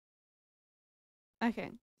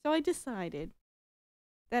Okay, so I decided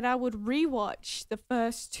that I would rewatch the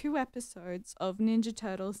first 2 episodes of Ninja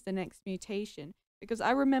Turtles: The Next Mutation because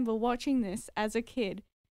I remember watching this as a kid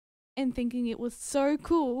and thinking it was so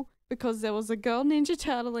cool because there was a girl Ninja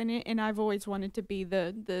Turtle in it, and I've always wanted to be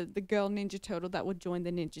the girl Ninja Turtle that would join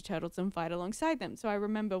the Ninja Turtles and fight alongside them. So I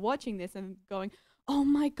remember watching this and going, oh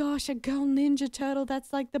my gosh, a girl Ninja Turtle,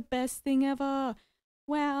 that's like the best thing ever.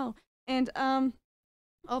 Wow. And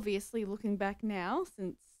obviously looking back now,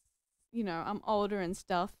 since you know I'm older and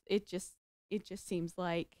stuff, it just seems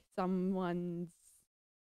like someone's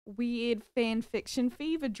weird fan fiction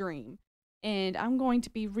fever dream. And I'm going to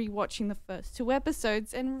be rewatching the first 2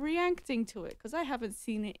 episodes and reacting to it because I haven't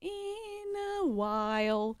seen it in a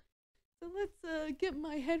while. So let's get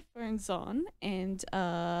my headphones on and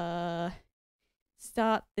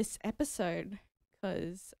start this episode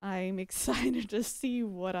because I'm excited to see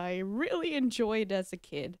what I really enjoyed as a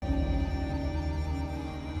kid. Have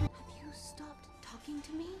you stopped talking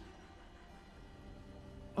to me?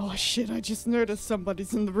 Oh shit, I just noticed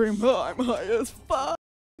somebody's in the room. Oh, I'm high as fuck.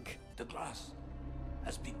 The glass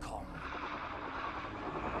has become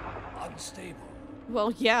unstable.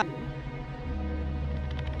 Well, yeah.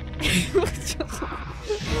 I'm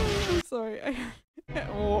sorry.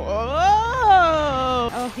 Whoa!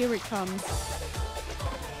 Oh, here it comes.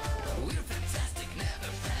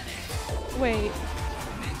 Wait.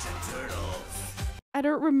 I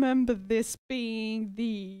don't remember this being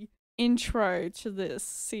the intro to this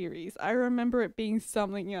series. I remember it being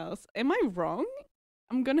something else. Am I wrong?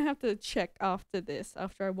 I'm gonna have to check after this,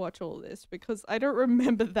 after I watch all this, because I don't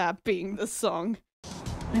remember that being the song.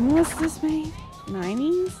 When was this made?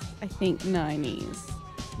 90s? I think 90s.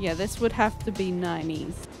 Yeah, this would have to be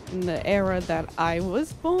 90s, in the era that I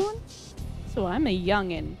was born. So I'm a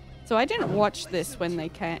youngin'. So I didn't watch this when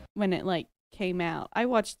it came out. I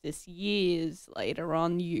watched this years later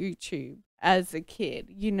on YouTube as a kid,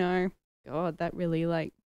 you know. God, that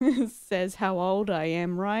really says how old I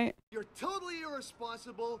am, right? You're totally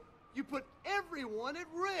irresponsible. You put everyone at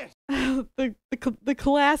risk. the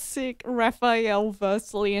classic Raphael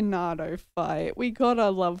versus Leonardo fight. We gotta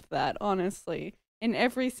love that, honestly. In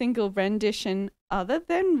every single rendition other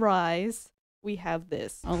than Rise, we have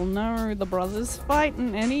this. Oh no, the brothers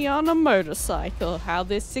fighting, and he on a motorcycle. How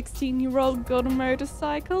this 16-year-old got a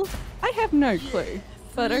motorcycle? I have no clue.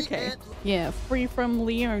 But okay. Yeah, free from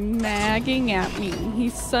Leo nagging at me.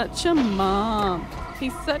 He's such a mom.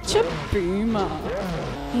 He's such a boomer.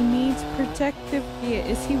 He needs protective gear.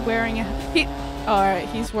 Is he wearing a... Alright,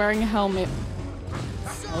 he's wearing a helmet.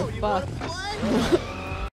 Oh, fuck.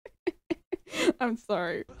 I'm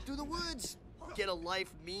sorry. To the woods. Get a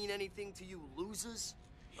life mean anything to you losers?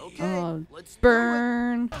 Okay, let's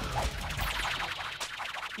burn.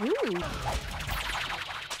 Ooh.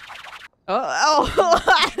 Oh.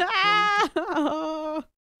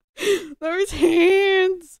 Those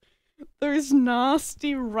hands. Those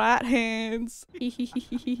nasty rat hands.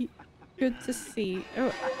 Good to see.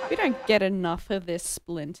 Oh, we don't get enough of this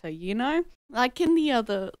Splinter, you know? Like in the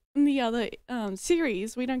other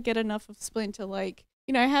series, we don't get enough of Splinter, like,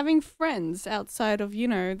 you know, having friends outside of, you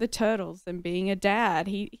know, the Turtles and being a dad.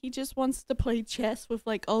 He just wants to play chess with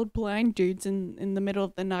like old blind dudes in the middle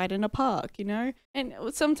of the night in a park, you know? And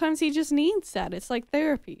sometimes he just needs that. It's like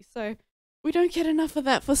therapy. So we don't get enough of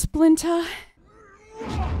that for Splinter.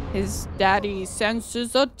 His daddy's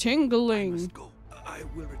senses are tingling. I must go. I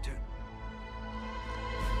will return.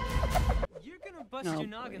 You're gonna bust your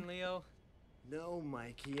noggin, Leo. No,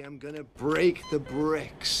 Mikey, I'm gonna break the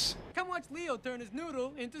bricks. Come watch Leo turn his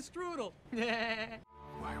noodle into strudel.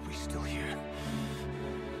 Why are we still here?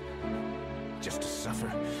 Just to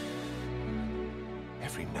suffer.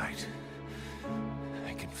 Every night,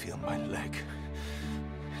 I can feel my leg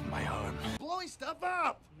and my arm. Blowing stuff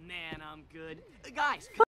up! Man, I'm good. Guys,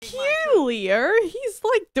 You, Leo. He's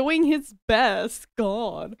like doing his best.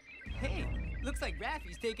 God. hey, looks like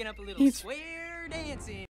Raffy's taking up a little square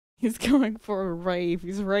dancing. He's going for a rave.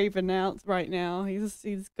 He's raving out right now.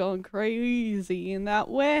 He's going crazy in that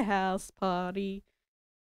warehouse party.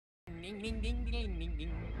 Ding, ding, ding, ding, ding,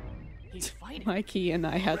 ding. He's fighting. Mikey and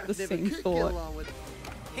I had the same thought.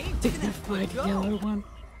 Hey, Dignified yellow one.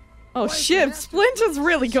 Oh shit, Splinter's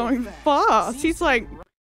really going fast. He's like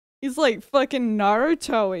fucking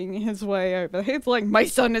Narutoing his way over. He's like, my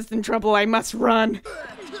son is in trouble, I must run.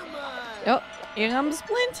 Oh, here comes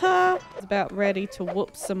Splinter. He's about ready to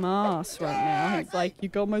whoop some ass right now. He's like, you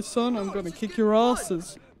got my son, I'm gonna kick your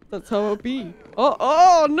asses. That's how it be.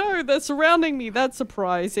 Oh no, they're surrounding me. That's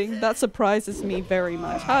surprising. That surprises me very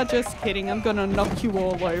much. Ah, just kidding. I'm gonna knock you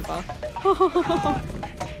all over.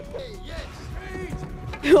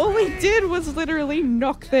 All we did was literally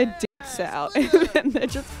knock their dicks out, and they're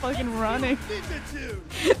just fucking running.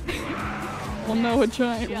 Well, no, a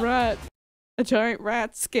giant rat. A giant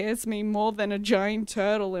rat scares me more than a giant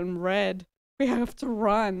turtle in red. We have to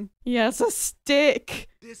run. He has a stick.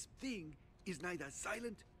 This thing is neither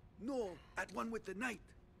silent nor at one with the night.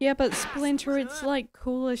 Yeah, but Splinter, it's like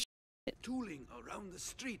cool as shit. Tooling around the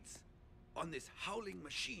streets on this howling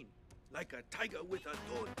machine, like a tiger with a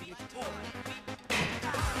thorn in its paw.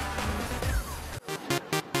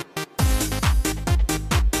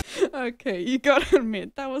 Okay, you gotta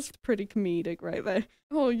admit, that was pretty comedic right there.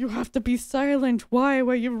 Oh, you have to be silent. Why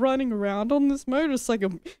were you running around on this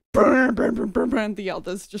motorcycle? Brr, brr, brr, brr, brr. The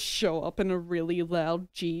others just show up in a really loud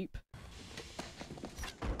Jeep.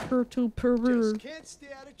 Turtle purr. Just can't stay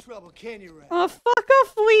out of trouble, can you, Rat? Oh, fuck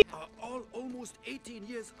off, Lee. Are all almost 18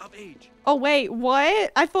 years of age. Oh, wait,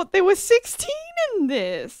 what? I thought they were 16 in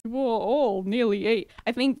this. We're all nearly 8.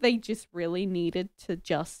 I think they just really needed to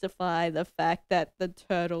justify the fact that the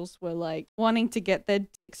turtles were like wanting to get their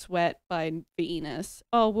dicks wet by Venus.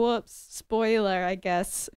 Oh, whoops. Spoiler, I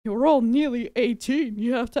guess. You're all nearly 18.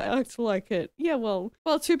 You have to act like it. Yeah, well,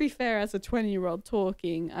 to be fair, as a 20-year-old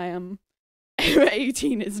talking, I am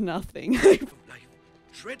 18 is nothing.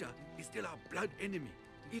 Shredder is still our blood enemy.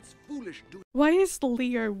 It's foolish to Why is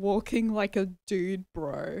Leo walking like a dude,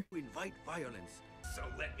 bro? invite violence. So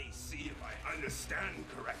let me see if I understand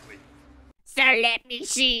correctly. So let me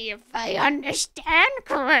see if I understand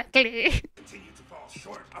correctly. Continue to fall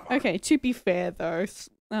short of our Okay, to be fair though,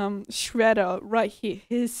 Shredder right here,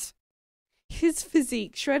 his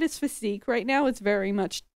physique, Shredder's physique right now is very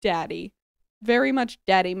much daddy. Very much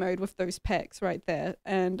daddy mode with those pecs right there.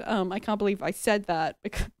 And I can't believe I said that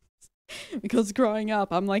because growing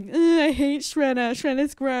up I'm like, I hate Shredder.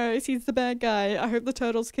 Shredder's gross. He's the bad guy. I hope the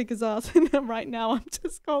turtles kick his ass. And right now I'm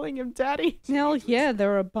just calling him daddy. Now, yeah,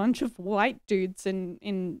 there are a bunch of white dudes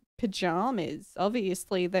in pajamas.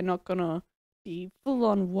 Obviously, they're not gonna be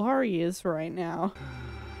full-on warriors right now.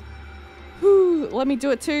 Whew, let me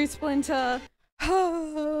do it too, Splinter.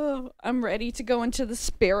 I'm ready to go into the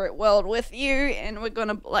spirit world with you, and we're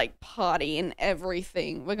gonna like party and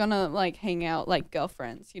everything. We're gonna like hang out like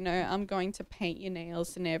girlfriends, you know? I'm going to paint your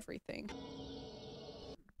nails and everything.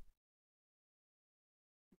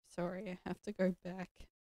 Sorry, I have to go back.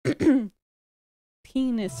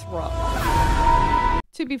 Penis rock.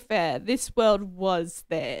 To be fair, this world was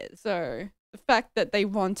theirs, so the fact that they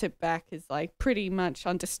want it back is like pretty much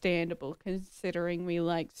understandable considering we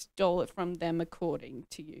like stole it from them according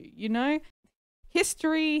to you, you know?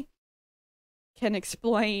 History can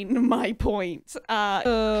explain my point.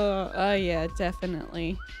 Oh yeah,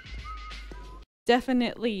 definitely.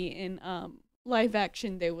 Definitely in live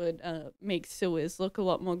action they would make sewers look a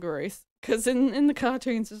lot more gross. Cause in the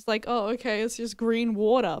cartoons it's like, oh okay, it's just green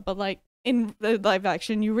water, but like in the live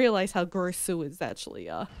action you realize how gross sewers actually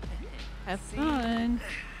are. Have fun.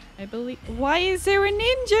 I believe. Why is there a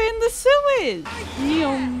ninja in the sewers?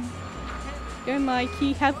 Go,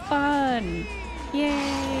 Mikey. Have fun.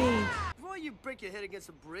 Yay. Before you break your head against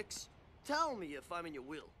the bricks, tell me if I'm in your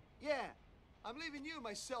will. Yeah, I'm leaving you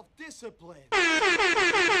my self-discipline.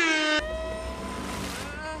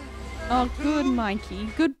 Oh, good, Mikey.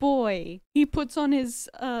 Good boy. He puts on his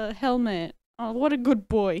helmet. Oh, what a good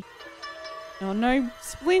boy. Oh no,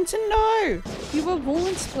 Splinter, no! You were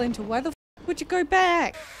warned, Splinter. Why the f would you go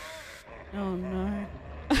back? Oh no.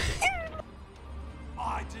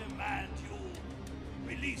 I demand you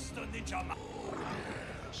release the ninja man.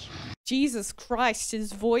 Jesus Christ,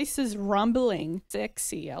 his voice is rumbling.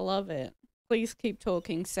 Sexy, I love it. Please keep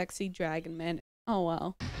talking, sexy dragon man. Oh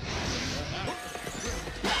well.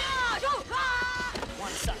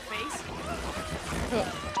 Want to suck face?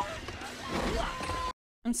 Oh.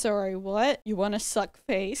 I'm sorry, what? You want to suck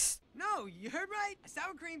face? No, you heard right. A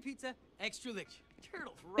sour cream pizza, extra lick.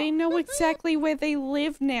 Turtles rock. They know exactly where they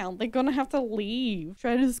live now. They're gonna have to leave.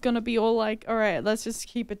 Shredder's gonna be all like, alright, let's just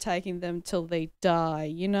keep attacking them till they die,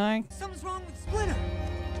 you know? Something's wrong with Splinter.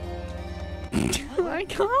 I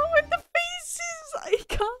can't with the faces! I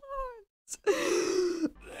can't!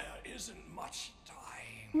 There isn't much time.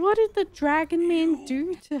 What did the Dragon Man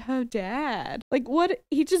do to her dad? Like, what?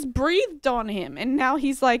 He just breathed on him, and now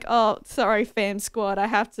he's like, oh, sorry, fam squad, I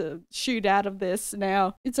have to shoot out of this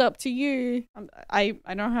now. It's up to you. I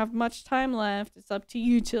don't have much time left. It's up to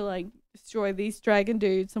you to, like, destroy these dragon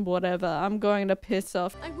dudes and whatever. I'm going to piss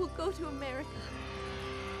off. I will go to America.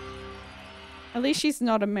 At least she's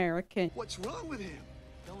not American. What's wrong with him?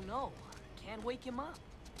 Don't know. Can't wake him up.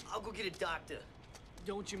 I'll go get a doctor.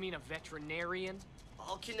 Don't you mean a veterinarian?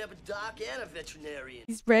 I'll kidnap a doc and a veterinarian.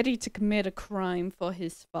 He's ready to commit a crime for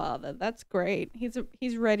his father. That's great.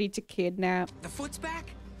 He's ready to kidnap. The foot's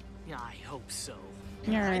back? Yeah, I hope so.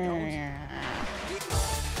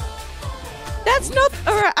 That's not.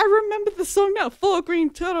 Alright, I remember the song now. Four Green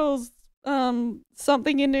Turtles.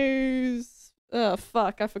 Something in news. Oh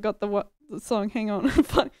fuck! I forgot the song. Hang on.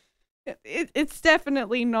 Fuck. It's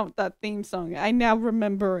definitely not that theme song. I now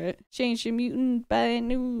remember it. Change your mutant by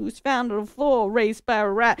news. Found on the floor. Raised by a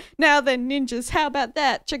rat. Now they're ninjas. How about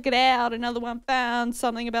that? Check it out. Another one found.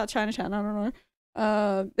 Something about Chinatown. I don't know.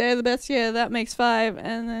 They're the best. Yeah, that makes 5.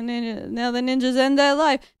 And then now the ninjas end their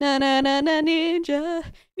life. Na na na na ninja.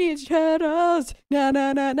 Ninja Turtles. Na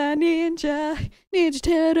na na na ninja. Ninja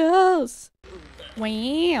Turtles.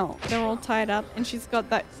 Wow. They're all tied up and she's got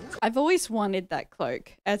that. I've always wanted that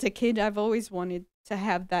cloak. As a kid, I've always wanted to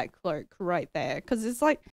have that cloak right there. Because it's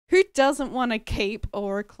like, who doesn't want a cape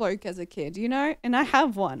or a cloak as a kid, you know? And I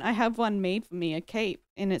have one. I have one made for me, a cape.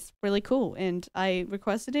 And it's really cool. And I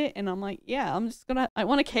requested it and I'm like, yeah, I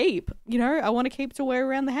want a cape. You know, I want a cape to wear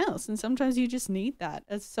around the house. And sometimes you just need that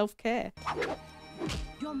as self-care.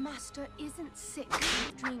 Your master isn't sick.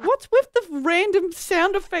 What's with the random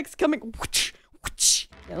sound effects coming?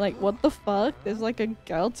 You're like, what the fuck? There's like a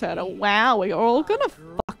girl turtle. Wow, we're all gonna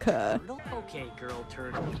fuck her. Okay, girl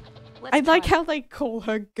turtle. I like how they call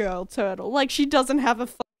her girl turtle. Like she doesn't have a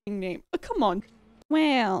fucking name. Oh, come on.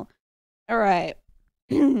 Wow. Alright.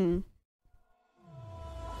 Turtle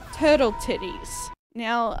titties.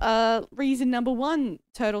 Now, reason number 1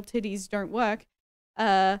 turtle titties don't work.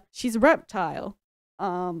 She's a reptile.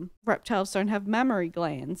 Reptiles don't have mammary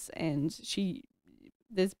glands and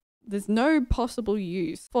there's no possible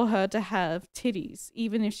use for her to have titties,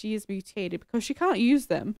 even if she is mutated, because she can't use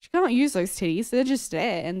them. She can't use those titties. They're just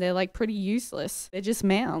there, and they're like pretty useless. They're just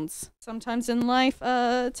mounds. Sometimes in life,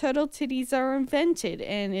 turtle titties are invented,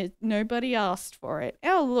 and nobody asked for it.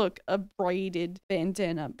 Oh, look, a braided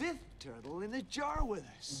bandana. Fifth turtle in the jar with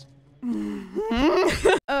us.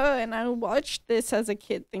 Oh, and I watched this as a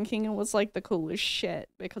kid thinking it was like the coolest shit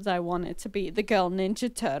because I wanted to be the girl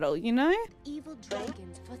Ninja Turtle, you know? Evil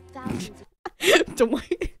dragons for thousands. I don't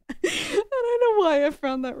know why I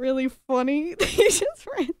found that really funny. He just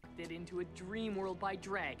ran. Into a dream world by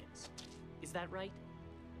dragons. Is that right?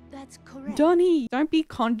 That's correct. Donnie, don't be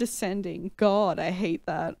condescending. God, I hate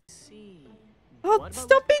that. See. Oh,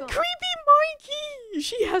 stop being creepy, Mikey!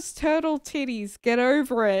 She has turtle titties. Get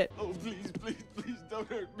over it. Oh, please, please, please don't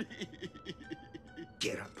hurt me.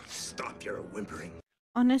 Get up. Stop your whimpering.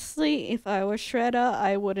 Honestly, if I were Shredder,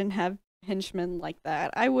 I wouldn't have henchmen like that.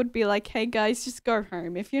 I would be like, hey guys, just go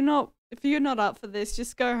home. If you're not up for this,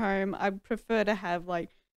 just go home. I prefer to have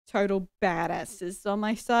like total badasses on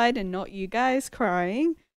my side and not you guys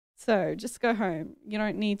crying. So just go home. You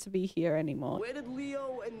don't need to be here anymore. Where did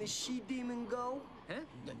Leo and the she-demon go? Huh?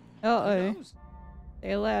 Uh-oh.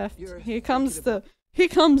 They left. Here comes the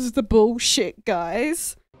bullshit,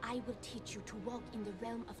 guys. I will teach you to walk in the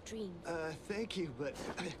realm of dreams. Thank you, but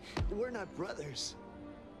we're not brothers.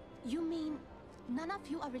 You mean none of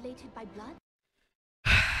you are related by blood?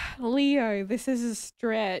 Leo, this is a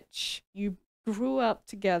stretch. You grew up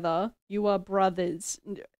together. You are brothers.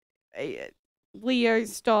 Leo,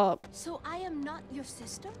 stop. So I am not your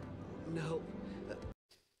sister? No.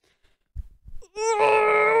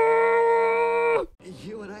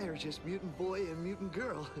 You and I are just mutant boy and mutant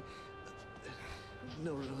girl.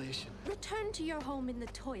 No relation. Return to your home in the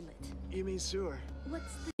toilet. You mean sewer?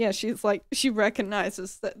 What's the... Yeah, she's like, she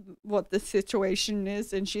recognizes what the situation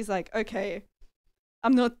is, and she's like, okay,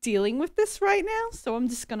 I'm not dealing with this right now, so I'm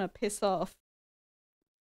just gonna piss off.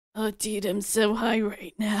 Oh, dude, I'm so high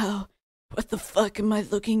right now. What the fuck am I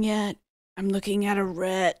looking at? I'm looking at a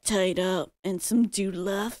rat tied up and some dude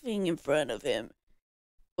laughing in front of him.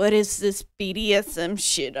 What is this BDSM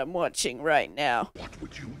shit I'm watching right now? What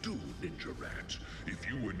would you do, Ninja Rats, if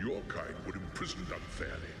you and your kind were imprisoned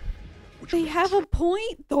unfairly? They have a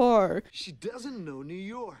point, though. She doesn't know New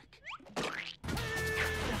York.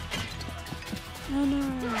 Oh no,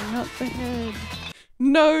 not the head.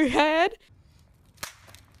 No head?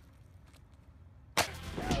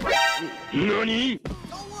 NANI?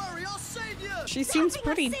 Don't worry, I'll save you! She seems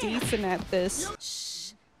pretty decent at this.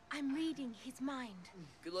 Shh! I'm reading his mind.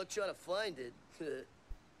 Good luck trying to find it.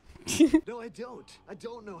 No, I don't. I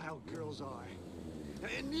don't know how girls are.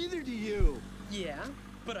 And neither do you. Yeah,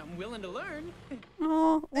 but I'm willing to learn.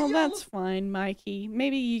 Oh, well, that's fine, Mikey.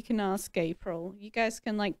 Maybe you can ask April. You guys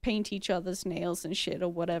can, like, paint each other's nails and shit or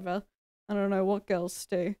whatever. I don't know what girls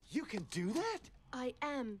do. You can do that? I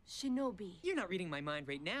am Shinobi. You're not reading my mind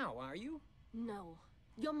right now, are you? No,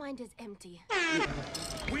 Your mind is empty.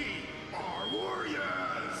 We are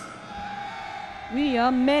warriors! We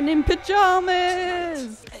are men in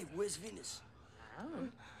pajamas! Hey, where's Venus?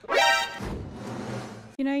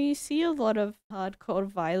 You know, you see a lot of hardcore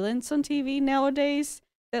violence on TV nowadays.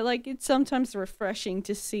 That, like, it's sometimes refreshing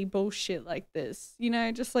to see bullshit like this. You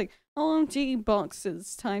know, just like, OMG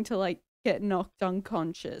boxers, time to, like, get knocked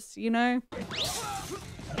unconscious, you know?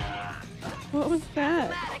 What was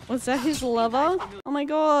that? Was that his lover? Oh my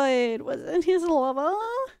god, was it his lover?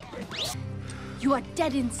 You are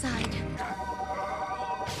dead inside.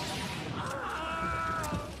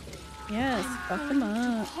 Yes, fuck him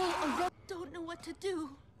up. I don't know what to do.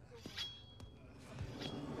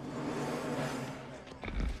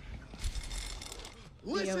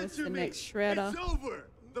 Listen it's to the me. next Shredder. It's over.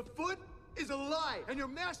 The foot is alive, and your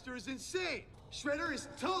master is insane. Shredder is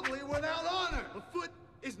totally without honor. The foot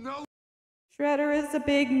is no. Shredder is a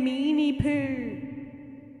big meanie poo.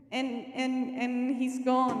 And he's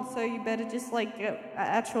gone, so you better just like get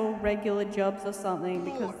actual regular jobs or something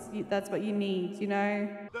because that's what you need, you know?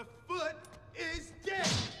 The foot is dead.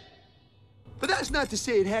 But that's not to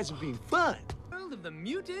say it hasn't been fun. World of the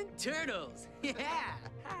Mutant Turtles. Yeah.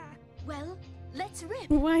 Well, let's rip.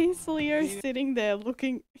 Why is Leo sitting there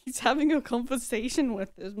looking, he's having a conversation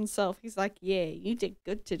with himself. He's like, yeah, you did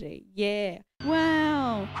good today. Yeah.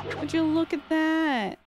 Wow. Would you look at that?